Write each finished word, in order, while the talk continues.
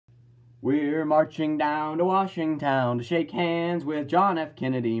We're marching down to Washingtown to shake hands with John F.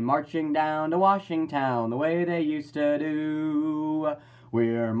 Kennedy, marching down to Washingtown the way they used to do.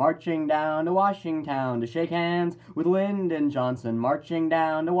 We're marching down to Washingtown to shake hands with Lyndon Johnson, marching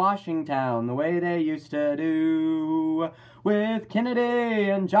down to Washingtown the way they used to do. With Kennedy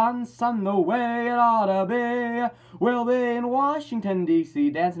and Johnson the way it ought to be, we'll be in Washington,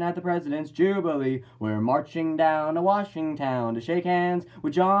 D.C., dancing at the President's Jubilee. We're marching down to Washingtown to shake hands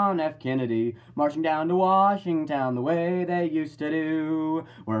with John F. Kennedy, marching down to Washingtown the way they used to do.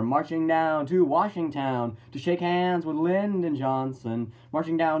 We're marching down to Washingtown to shake hands with Lyndon Johnson,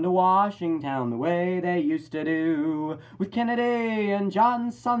 marching down to Washingtown the way they used to do. With Kennedy and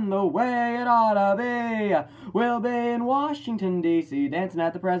Johnson the way it ought to be, we'll be in Washington, D.C., dancing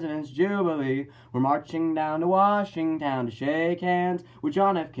at the President's Jubilee. We're marching down to Washingtown to shake hands with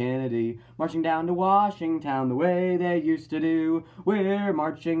John F. Kennedy, marching down to Washingtown the way they used to do. We're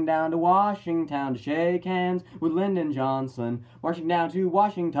marching down to Washingtown to shake hands with Lyndon Johnson, marching down to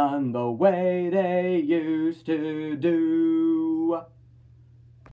Washington the way they used to do.